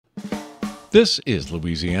This is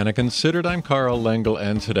Louisiana Considered. I'm Carl Lengel,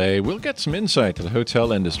 and today we'll get some insight to the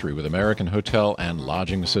hotel industry with American Hotel and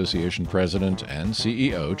Lodging Association President and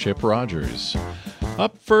CEO Chip Rogers.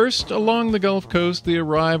 Up first, along the Gulf Coast, the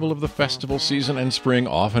arrival of the festival season and spring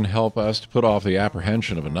often help us to put off the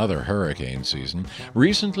apprehension of another hurricane season.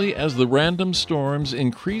 Recently, as the random storms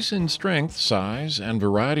increase in strength, size, and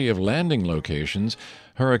variety of landing locations,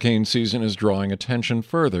 hurricane season is drawing attention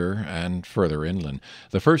further and further inland.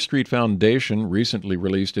 The First Street Foundation recently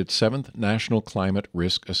released its 7th National Climate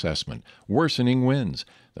Risk Assessment, Worsening Winds.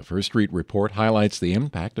 The First Street report highlights the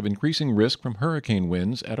impact of increasing risk from hurricane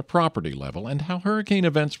winds at a property level and how hurricane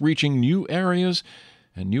events reaching new areas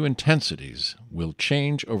and new intensities will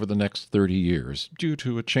change over the next 30 years due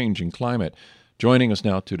to a changing climate. Joining us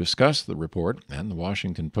now to discuss the report and the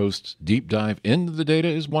Washington Post's deep dive into the data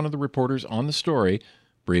is one of the reporters on the story,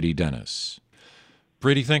 Brady Dennis.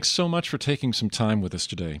 Brady, thanks so much for taking some time with us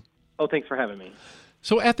today. Oh, thanks for having me.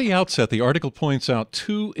 So at the outset, the article points out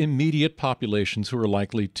two immediate populations who are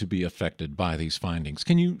likely to be affected by these findings.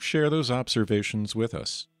 Can you share those observations with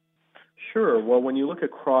us? Sure. Well, when you look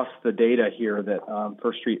across the data here that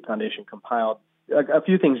First Street Foundation compiled, a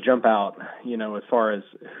few things jump out, as far as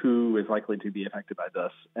who is likely to be affected by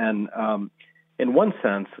this. And in one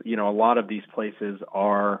sense, a lot of these places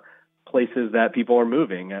are places that people are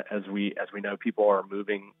moving. As we know, people are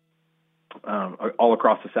moving all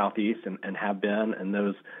across the Southeast and have been, and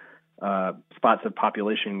those spots of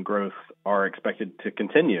population growth are expected to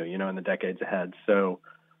continue, in the decades ahead. So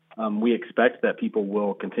we expect that people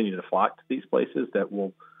will continue to flock to these places that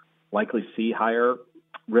will likely see higher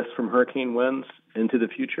risk from hurricane winds into the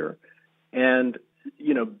future. And,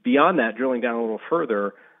 beyond that, drilling down a little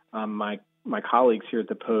further, my colleagues here at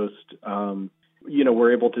the Post,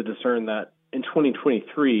 were able to discern that in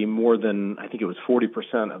 2023, more than, I think it was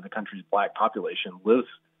 40% of the country's Black population lives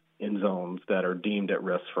in zones that are deemed at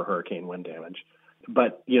risk for hurricane wind damage.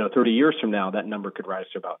 But, 30 years from now, that number could rise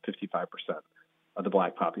to about 55% of the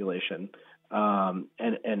Black population. So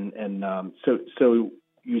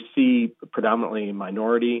you see predominantly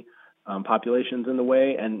minority populations in the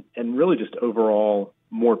way, and really just overall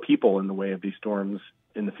more people in the way of these storms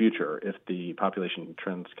in the future if the population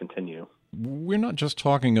trends continue. We're not just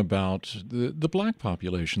talking about the Black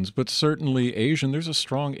populations, but certainly Asian. There's a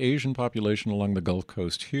strong Asian population along the Gulf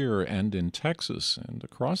Coast here and in Texas and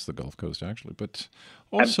across the Gulf Coast, actually, but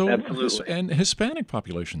also and Hispanic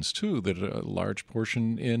populations, too, that are a large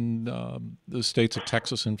portion in the states of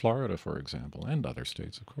Texas and Florida, for example, and other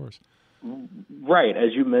states, of course. Right.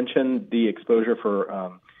 As you mentioned, the exposure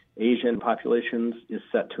for Asian populations is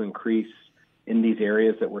set to increase in these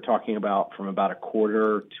areas that we're talking about from about a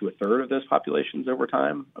quarter to a third of those populations over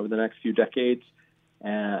time, over the next few decades,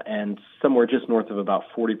 and somewhere just north of about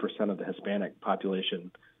 40% of the Hispanic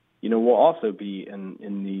population, will also be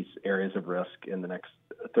in these areas of risk in the next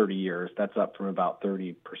 30 years. That's up from about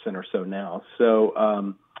 30% or so now.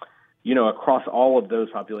 So, across all of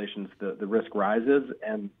those populations, the risk rises,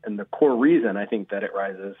 and the core reason I think that it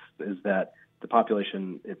rises is that the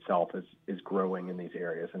population itself is growing in these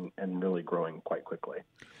areas and really growing quite quickly.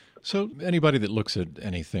 So anybody that looks at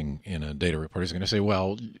anything in a data report is going to say,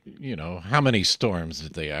 well, how many storms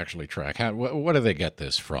did they actually track? What do they get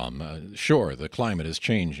this from? Sure, the climate is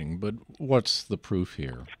changing, but what's the proof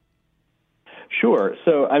here? Sure.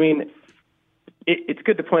 So, it's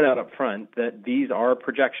good to point out up front that these are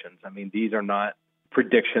projections. These are not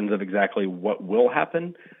predictions of exactly what will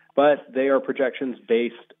happen, but they are projections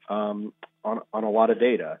based on a lot of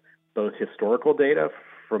data, both historical data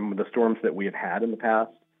from the storms that we have had in the past,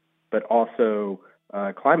 but also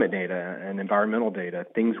climate data and environmental data,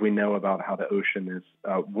 things we know about how the ocean is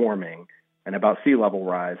warming and about sea level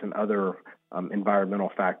rise and other environmental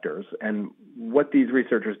factors. And what these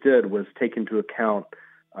researchers did was take into account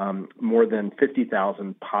more than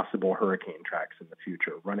 50,000 possible hurricane tracks in the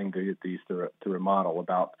future, running these through a model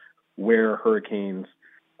about where hurricanes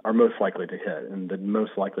are most likely to hit and the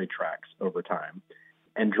most likely tracks over time.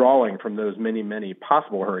 And drawing from those many, many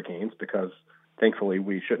possible hurricanes, because thankfully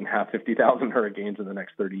we shouldn't have 50,000 hurricanes in the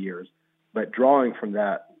next 30 years, but drawing from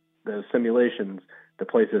those simulations, the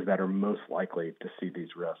places that are most likely to see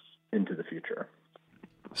these risks into the future.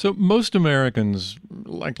 So most Americans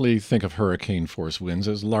likely think of hurricane force winds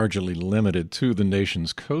as largely limited to the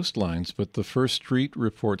nation's coastlines, but the First Street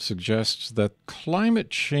report suggests that climate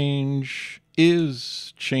change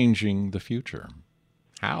is changing the future.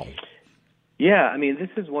 How? Yeah, this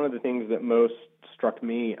is one of the things that most struck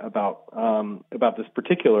me about this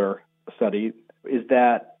particular study is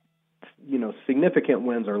that, significant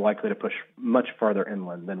winds are likely to push much farther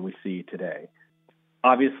inland than we see today.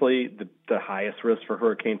 Obviously, the highest risk for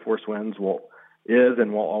hurricane force winds is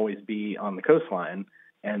and will always be on the coastline,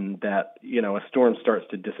 and that a storm starts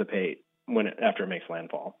to dissipate after it makes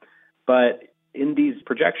landfall. But in these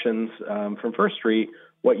projections from First Street,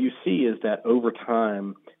 what you see is that over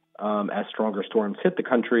time, as stronger storms hit the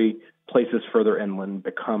country, places further inland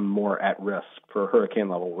become more at risk for hurricane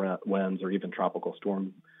level winds or even tropical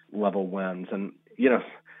storm level winds. And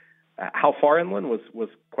how far inland was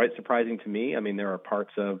quite surprising to me. I mean, there are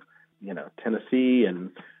parts of Tennessee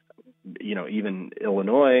and even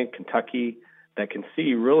Illinois, Kentucky that can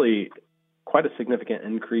see really quite a significant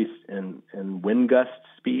increase in wind gust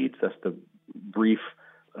speeds. That's the brief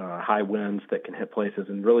high winds that can hit places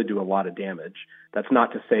and really do a lot of damage. That's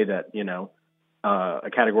not to say that a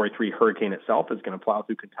Category 3 hurricane itself is going to plow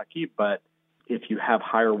through Kentucky, but if you have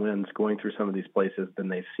higher winds going through some of these places than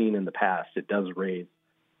they've seen in the past, it does raise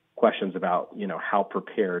questions about how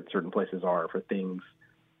prepared certain places are for things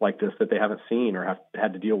like this that they haven't seen or have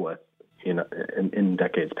had to deal with in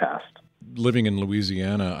decades past. Living in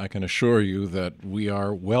Louisiana, I can assure you that we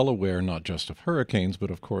are well aware not just of hurricanes,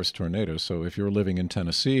 but of course tornadoes. So if you're living in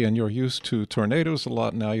Tennessee and you're used to tornadoes a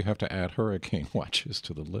lot, now you have to add hurricane watches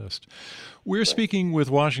to the list. We're speaking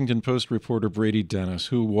with Washington Post reporter Brady Dennis,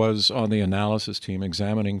 who was on the analysis team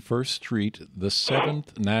examining First Street, the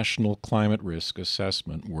 7th National Climate Risk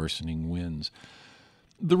Assessment, Worsening Winds.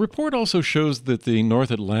 The report also shows that the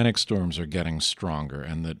North Atlantic storms are getting stronger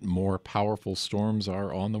and that more powerful storms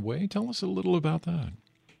are on the way. Tell us a little about that.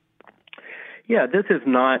 Yeah, this is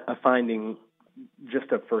not a finding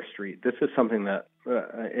just of First Street. This is something that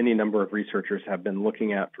any number of researchers have been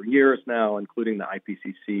looking at for years now, including the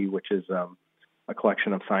IPCC, which is a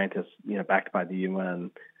collection of scientists, backed by the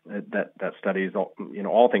UN that studies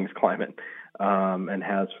all things climate and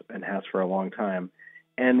has for a long time.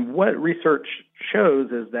 And what research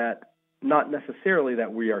shows is that not necessarily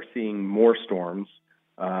that we are seeing more storms,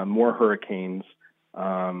 more hurricanes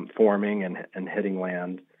forming and hitting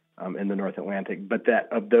land in the North Atlantic, but that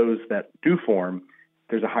of those that do form,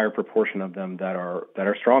 there's a higher proportion of them that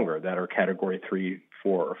are stronger, that are Category 3,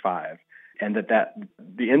 4, or 5, and that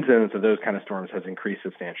the incidence of those kind of storms has increased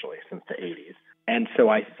substantially since the 80s. And so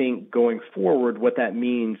I think going forward, what that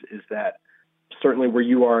means is that certainly where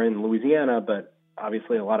you are in Louisiana, but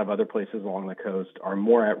obviously a lot of other places along the coast are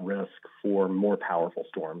more at risk for more powerful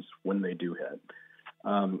storms when they do hit.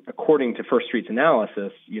 According to First Street's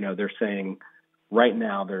analysis, they're saying right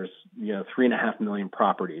now there's 3.5 million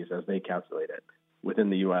properties, as they calculate it, within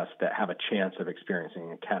the U.S. that have a chance of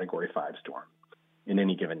experiencing a Category 5 storm in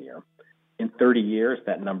any given year. In 30 years,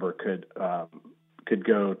 that number could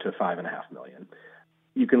go to 5.5 million.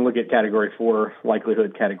 You can look at Category 4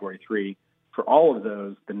 likelihood, Category 3. For all of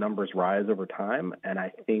those, the numbers rise over time, and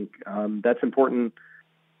I think that's important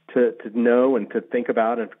to know and to think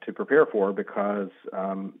about and to prepare for, because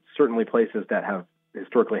certainly places that have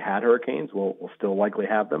historically had hurricanes will still likely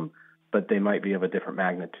have them, but they might be of a different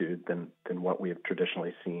magnitude than what we have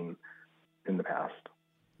traditionally seen in the past.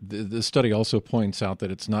 The study also points out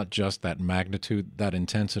that it's not just that magnitude, that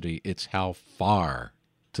intensity, it's how far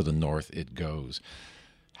to the north it goes.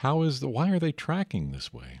 Why are they tracking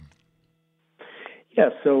this way?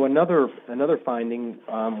 Yeah, so another finding,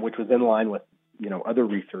 which was in line with other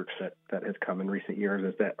research that has come in recent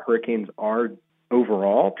years, is that hurricanes are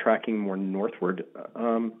overall tracking more northward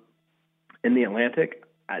in the Atlantic.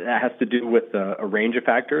 That has to do with a range of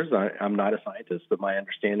factors. I'm not a scientist, but my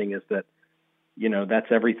understanding is that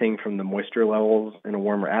that's everything from the moisture levels in a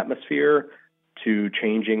warmer atmosphere to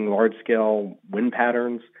changing large-scale wind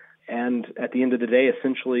patterns. And at the end of the day,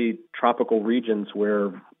 essentially tropical regions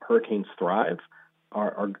where hurricanes thrive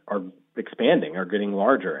are expanding, are getting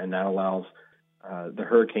larger, and that allows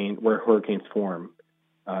where hurricanes form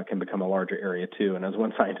can become a larger area too. And as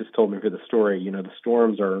one scientist told me for the story, the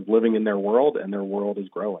storms are living in their world and their world is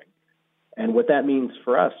growing. And what that means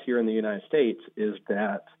for us here in the United States is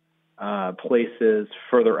that places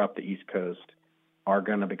further up the East Coast are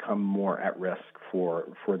going to become more at risk for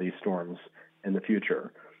these storms in the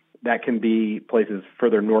future. That can be places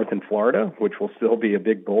further north in Florida, which will still be a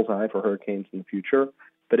big bullseye for hurricanes in the future,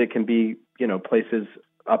 but it can be, places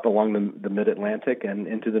up along the mid-Atlantic and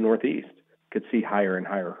into the Northeast. Could see higher and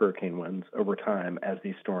higher hurricane winds over time as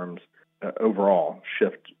these storms overall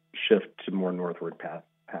shift to more northward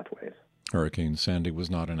pathways. Hurricane Sandy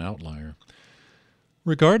was not an outlier.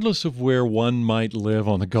 Regardless of where one might live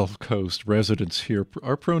on the Gulf Coast, residents here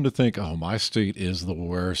are prone to think, oh, my state is the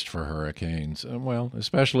worst for hurricanes. Well,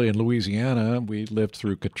 especially in Louisiana, we lived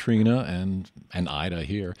through Katrina and Ida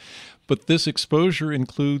here. But this exposure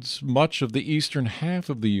includes much of the eastern half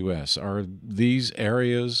of the U.S. Are these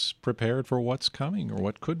areas prepared for what's coming or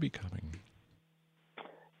what could be coming?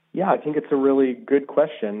 Yeah, I think it's a really good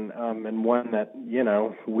question, and one that,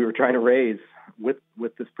 we were trying to raise with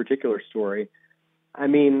this particular story. I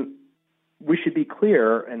mean, we should be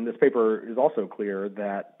clear, and this paper is also clear,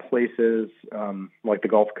 that places like the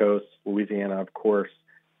Gulf Coast, Louisiana, of course,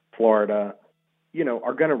 Florida,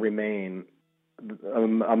 are going to remain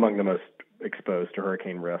among the most exposed to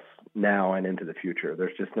hurricane risks now and into the future.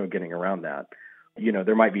 There's just no getting around that.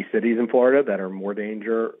 There might be cities in Florida that are more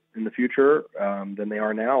danger in the future than they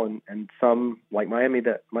are now, and some, like Miami,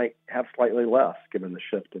 that might have slightly less given the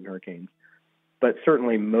shift in hurricanes. But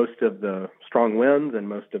certainly most of the strong winds and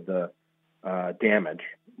most of the damage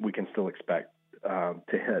we can still expect to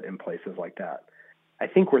hit in places like that. I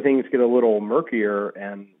think where things get a little murkier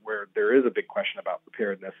and where there is a big question about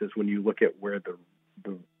preparedness is when you look at where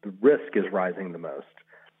the risk is rising the most,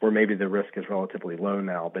 where maybe the risk is relatively low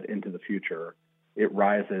now, but into the future it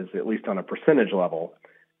rises, at least on a percentage level,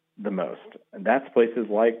 the most. And that's places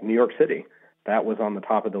like New York City. That was on the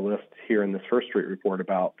top of the list here in this First Street report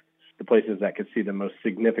about the places that could see the most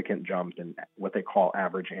significant jump in what they call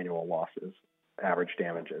average annual losses, average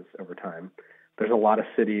damages over time. There's a lot of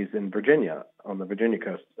cities in Virginia, on the Virginia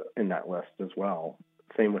coast, in that list as well.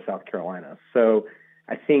 Same with South Carolina. So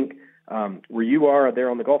I think where you are there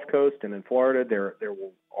on the Gulf Coast and in Florida, there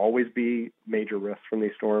will always be major risks from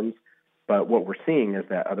these storms. But what we're seeing is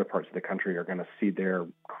that other parts of the country are going to see their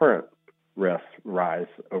current risks rise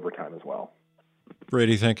over time as well.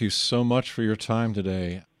 Brady, thank you so much for your time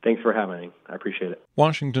today. Thanks for having me. I appreciate it.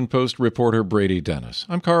 Washington Post reporter Brady Dennis.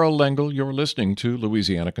 I'm Carl Lengel. You're listening to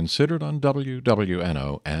Louisiana Considered on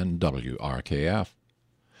WWNO and WRKF.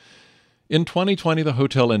 In 2020, the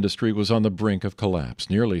hotel industry was on the brink of collapse.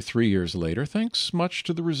 Nearly 3 years later, thanks much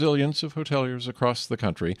to the resilience of hoteliers across the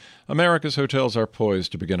country, America's hotels are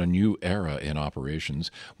poised to begin a new era in operations,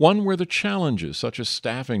 one where the challenges such as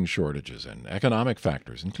staffing shortages and economic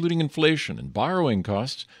factors, including inflation and borrowing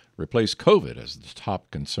costs, replace COVID as the top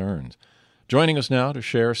concerns. Joining us now to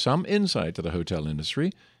share some insight to the hotel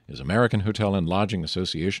industry is American Hotel and Lodging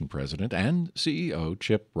Association President and CEO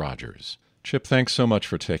Chip Rogers. Chip, thanks so much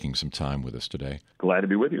for taking some time with us today. Glad to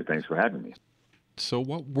be with you. Thanks for having me. So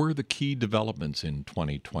what were the key developments in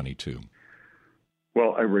 2022?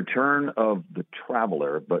 Well, a return of the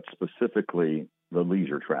traveler, but specifically the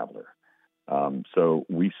leisure traveler. So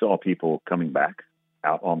we saw people coming back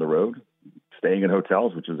out on the road, staying in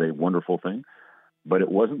hotels, which is a wonderful thing, but it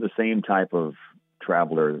wasn't the same type of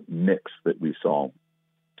traveler mix that we saw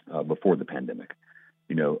before the pandemic.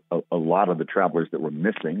 A lot of the travelers that were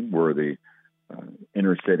missing were the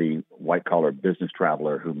inner city white collar business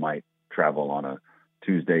traveler who might travel on a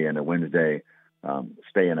Tuesday and a Wednesday,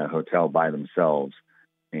 stay in a hotel by themselves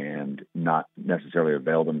and not necessarily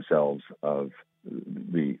avail themselves of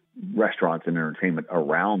the restaurants and entertainment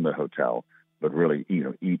around the hotel, but really,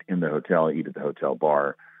 eat in the hotel, eat at the hotel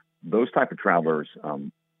bar. Those type of travelers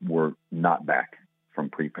were not back from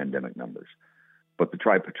pre-pandemic numbers. But the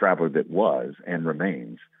type of traveler that was and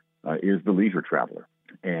remains is the leisure traveler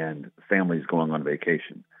and families going on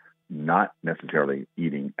vacation, not necessarily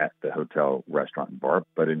eating at the hotel, restaurant, and bar,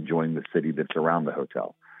 but enjoying the city that's around the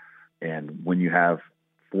hotel. And when you have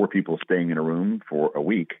 4 people staying in a room for a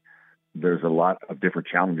week, there's a lot of different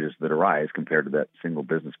challenges that arise compared to that single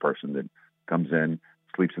business person that comes in,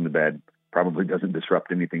 sleeps in the bed, probably doesn't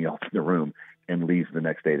disrupt anything else in the room, and leaves the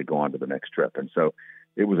next day to go on to the next trip. And so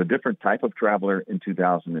it was a different type of traveler in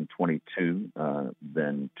 2022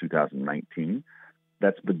 than 2019.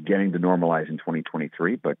 That's beginning to normalize in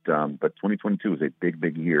 2023, but 2022 was a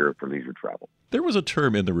big year for leisure travel. There was a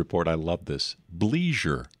term in the report, I love this,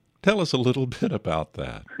 bleisure. Tell us a little bit about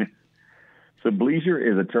that. So bleisure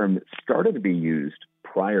is a term that started to be used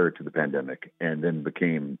prior to the pandemic and then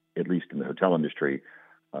became, at least in the hotel industry,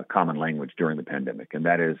 common language during the pandemic, and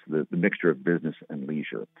that is the mixture of business and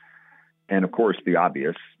leisure. And of course, the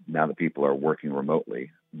obvious, now that people are working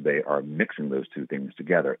remotely, they are mixing those two things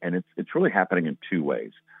together. And it's really happening in 2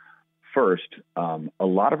 ways. First, a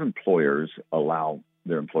lot of employers allow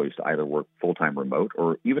their employees to either work full-time remote,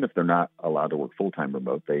 or even if they're not allowed to work full-time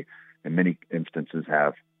remote, they, in many instances,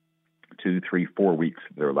 have 2, 3, 4 weeks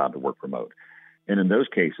they're allowed to work remote. And in those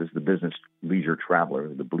cases, the business leisure traveler,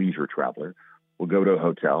 the bleisure traveler, will go to a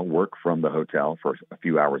hotel, work from the hotel for a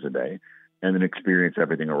few hours a day, and then experience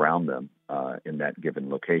everything around them in that given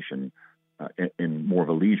location in more of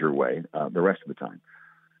a leisure way the rest of the time.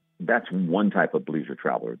 That's one type of leisure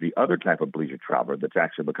traveler. The other type of leisure traveler that's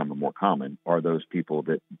actually becoming more common are those people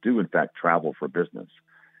that do, in fact, travel for business.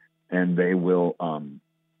 And they will,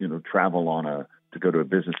 travel to go to a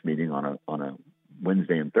business meeting on a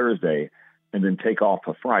Wednesday and Thursday, and then take off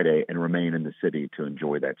a Friday and remain in the city to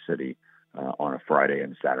enjoy that city on a Friday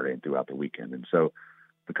and Saturday and throughout the weekend. And so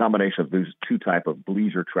the combination of those two type of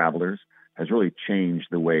leisure travelers has really changed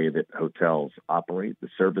the way that hotels operate, the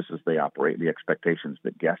services they operate, the expectations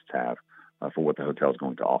that guests have for what the hotel is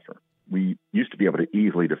going to offer. We used to be able to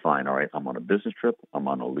easily define, all right, I'm on a business trip, I'm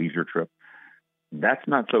on a leisure trip. That's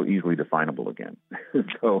not so easily definable again.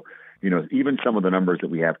 So, even some of the numbers that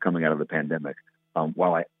we have coming out of the pandemic,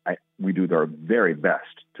 while we do our very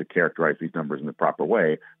best to characterize these numbers in the proper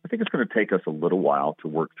way, I think it's going to take us a little while to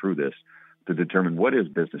work through this to determine what is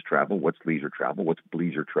business travel, what's leisure travel, what's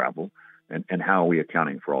leisure travel, and how are we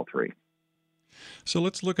accounting for all three. So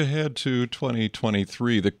let's look ahead to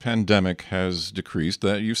 2023. The pandemic has decreased.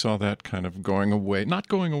 That you saw that kind of going away, not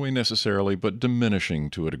going away necessarily, but diminishing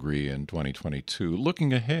to a degree in 2022.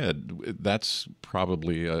 Looking ahead, that's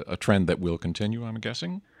probably a trend that will continue, I'm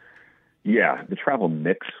guessing? Yeah, the travel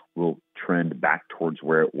mix will trend back towards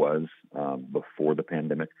where it was before the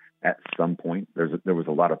pandemic. At some point, there was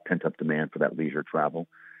a lot of pent-up demand for that leisure travel.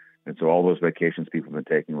 And so all those vacations people have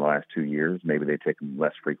been taking the last 2 years, maybe they take them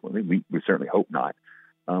less frequently. We certainly hope not.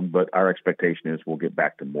 But our expectation is we'll get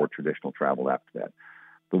back to more traditional travel after that.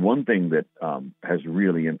 The one thing that has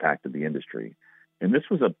really impacted the industry, and this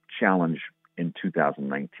was a challenge in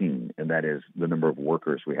 2019, and that is the number of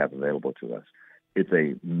workers we have available to us. It's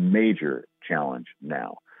a major challenge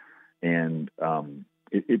now. And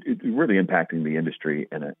it's really impacting the industry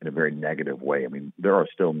in a very negative way. I mean, there are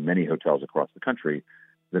still many hotels across the country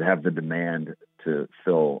that have the demand to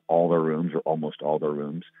fill all their rooms or almost all their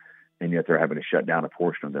rooms, and yet they're having to shut down a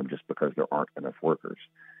portion of them just because there aren't enough workers.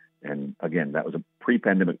 And again, that was a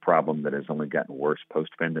pre-pandemic problem that has only gotten worse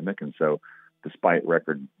post-pandemic. And so despite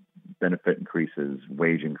record benefit increases,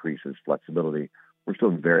 wage increases, flexibility, we're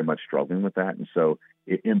still very much struggling with that. And so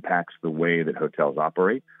it impacts the way that hotels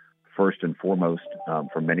operate. First and foremost,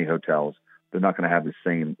 for many hotels, they're not going to have the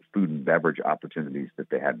same food and beverage opportunities that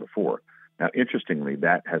they had before. Now, interestingly,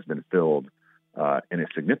 that has been filled in a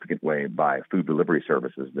significant way by food delivery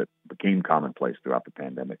services that became commonplace throughout the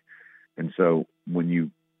pandemic. And so when you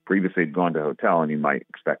previously had gone to a hotel and you might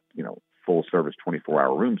expect, full service,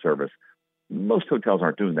 24-hour room service, most hotels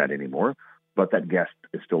aren't doing that anymore, but that guest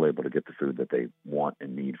is still able to get the food that they want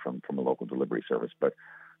and need from a local delivery service. But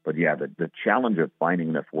yeah, the challenge of finding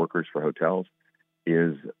enough workers for hotels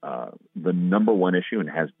is the number one issue and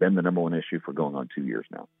has been the number one issue for going on 2 years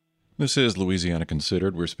now. This is Louisiana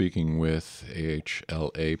Considered. We're speaking with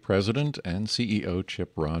AHLA President and CEO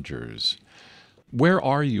Chip Rogers. Where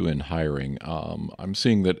are you in hiring? I'm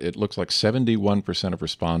seeing that it looks like 71% of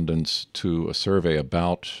respondents to a survey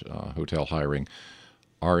about hotel hiring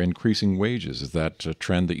are increasing wages. Is that a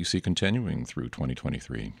trend that you see continuing through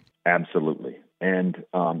 2023? Absolutely. And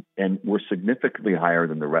we're significantly higher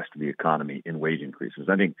than the rest of the economy in wage increases.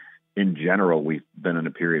 I think in general, we've been in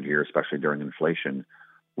a period here, especially during inflation,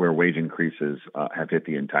 where wage increases have hit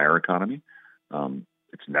the entire economy.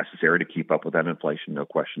 It's necessary to keep up with that inflation, no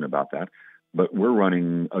question about that. But we're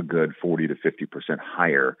running a good 40 to 50%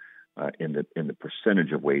 higher in the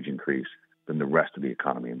percentage of wage increase than the rest of the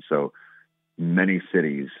economy. And so many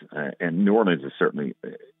cities, and New Orleans has certainly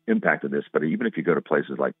impacted this, but even if you go to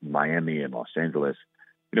places like Miami and Los Angeles,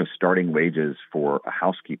 starting wages for a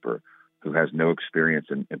housekeeper who has no experience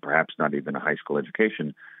and perhaps not even a high school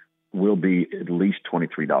education will be at least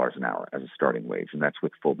 $23 an hour as a starting wage, and that's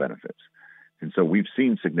with full benefits. And so we've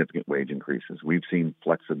seen significant wage increases. We've seen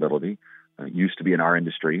flexibility. It used to be in our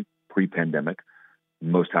industry, pre-pandemic,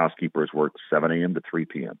 most housekeepers worked 7 a.m. to 3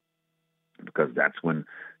 p.m. because that's when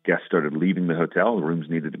guests started leaving the hotel. The rooms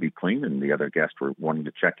needed to be clean, and the other guests were wanting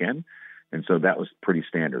to check in. And so that was pretty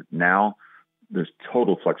standard. Now there's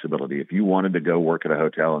total flexibility. If you wanted to go work at a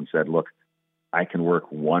hotel and said, look, I can work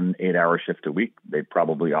 1 8-hour shift a week, they'd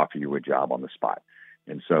probably offer you a job on the spot.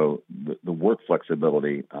 And so the work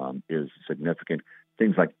flexibility is significant.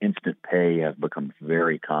 Things like instant pay have become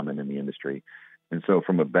very common in the industry. And so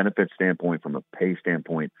from a benefit standpoint, from a pay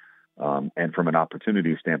standpoint, and from an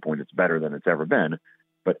opportunity standpoint, it's better than it's ever been.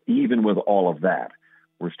 But even with all of that,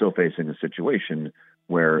 we're still facing a situation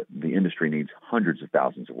where the industry needs hundreds of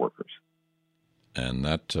thousands of workers. And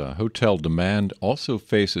that hotel demand also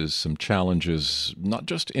faces some challenges, not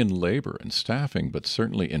just in labor and staffing, but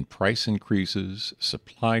certainly in price increases,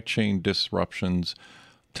 supply chain disruptions.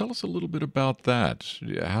 Tell us a little bit about that.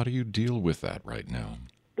 How do you deal with that right now?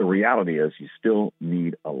 the reality is you still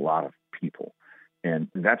need a lot of people. And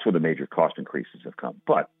that's where the major cost increases have come.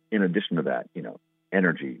 But in addition to that,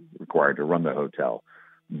 energy required to run the hotel,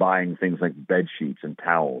 buying things like bed sheets and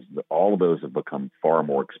towels, all of those have become far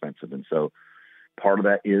more expensive. And so part of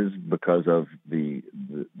that is because of the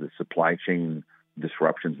supply chain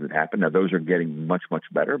disruptions that happen. Now, those are getting much, much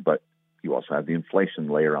better, but you also have the inflation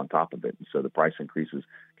layer on top of it. And so the price increases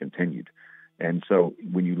continued. And so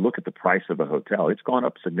when you look at the price of a hotel, it's gone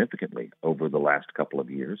up significantly over the last couple of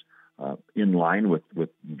years, in line with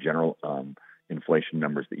general inflation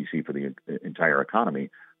numbers that you see for the entire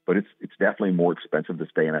economy. But it's definitely more expensive to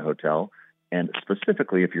stay in a hotel. And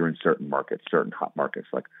specifically if you're in certain markets, certain hot markets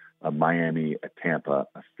like Miami, Tampa,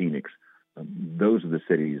 Phoenix, those are the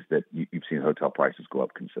cities that you've seen hotel prices go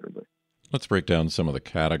up considerably. Let's break down some of the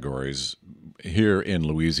categories. Here in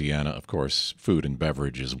Louisiana, of course, food and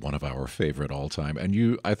beverage is one of our favorite all time.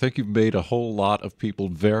 And I think you've made a whole lot of people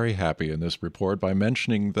very happy in this report by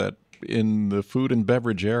mentioning that in the food and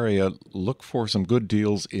beverage area, look for some good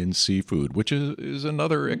deals in seafood, which is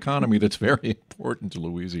another economy that's very important to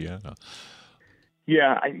Louisiana.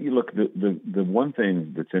 Yeah, look, the one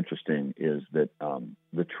thing that's interesting is that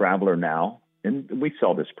the traveler now, and we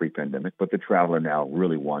saw this pre-pandemic, but the traveler now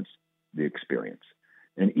really wants the experience.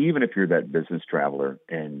 And even if you're that business traveler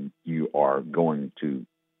and you are going to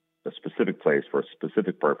a specific place for a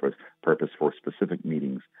specific purpose for specific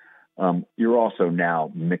meetings, you're also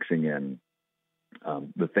now mixing in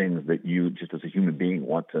the things that you just as a human being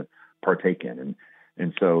want to partake in.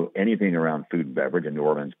 And so anything around food and beverage, and New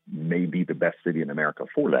Orleans may be the best city in America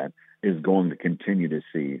for that, is going to continue to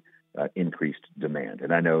see increased demand.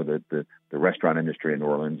 And I know that the restaurant industry in New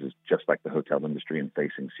Orleans is just like the hotel industry and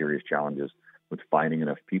facing serious challenges with finding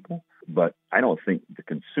enough people. But I don't think the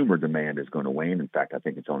consumer demand is going to wane. In fact, I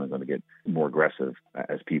think it's only going to get more aggressive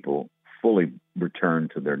as people fully return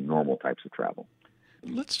to their normal types of travel.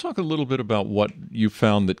 Let's talk a little bit about what you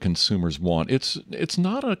found that consumers want. It's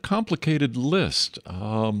not a complicated list.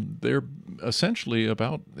 They're essentially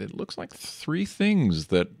about, it looks like 3 things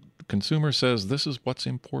that the consumer says, this is what's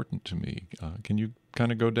important to me. Can you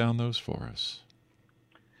kind of go down those for us?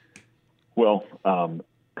 Well,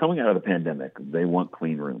 coming out of the pandemic, they want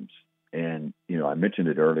clean rooms. And, I mentioned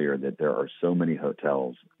it earlier that there are so many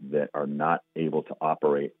hotels that are not able to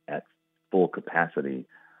operate at full capacity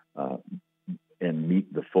and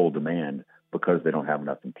meet the full demand because they don't have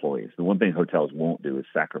enough employees. The one thing hotels won't do is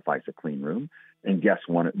sacrifice a clean room, and guests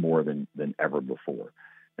want it more than ever before.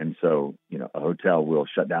 And so, a hotel will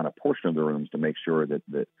shut down a portion of the rooms to make sure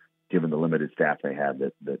that given the limited staff they have,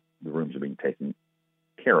 that the rooms are being taken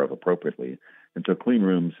care of appropriately. And so clean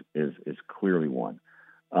rooms is clearly one.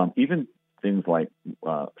 Even things like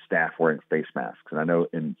staff wearing face masks. And I know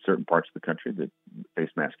in certain parts of the country that face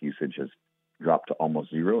mask usage has dropped to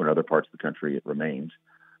almost zero. In other parts of the country, it remains.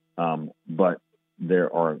 But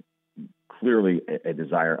there are clearly a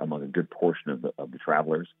desire among a good portion of the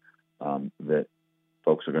travelers that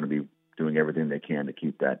folks are going to be doing everything they can to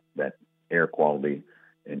keep that air quality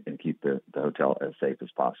and keep the hotel as safe as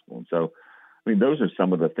possible. And so, those are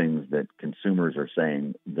some of the things that consumers are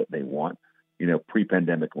saying that they want.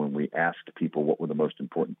 Pre-pandemic, when we asked people what were the most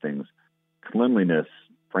important things, cleanliness,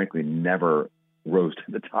 frankly, never rose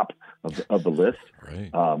to the top of the list.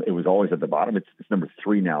 Right. It was always at the bottom. It's number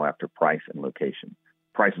 3 now after price and location.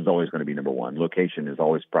 Price is always going to be number 1. Location is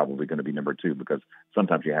always probably going to be number 2 because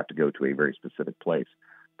sometimes you have to go to a very specific place.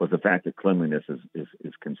 But the fact that cleanliness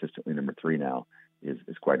is consistently number 3 now is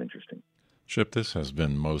quite interesting. Chip, this has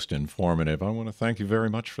been most informative. I want to thank you very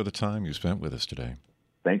much for the time you spent with us today.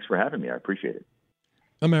 Thanks for having me. I appreciate it.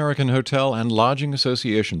 American Hotel and Lodging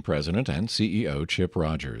Association President and CEO Chip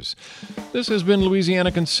Rogers. This has been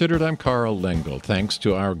Louisiana Considered. I'm Carl Lengel. Thanks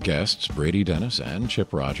to our guests, Brady Dennis and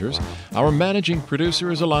Chip Rogers. Our managing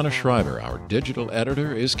producer is Alana Schreiber. Our digital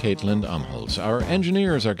editor is Caitlin Umholtz. Our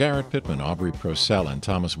engineers are Garrett Pittman, Aubrey Procell, and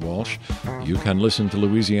Thomas Walsh. You can listen to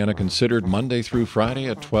Louisiana Considered Monday through Friday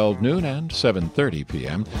at 12 noon and 7:30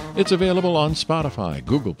 p.m. It's available on Spotify,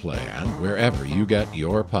 Google Play, and wherever you get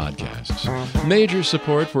your podcasts. Major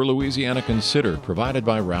support for Louisiana Considered provided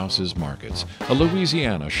by Rouse's Markets, a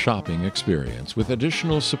Louisiana shopping experience with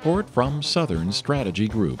additional support from Southern Strategy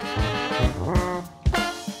Group.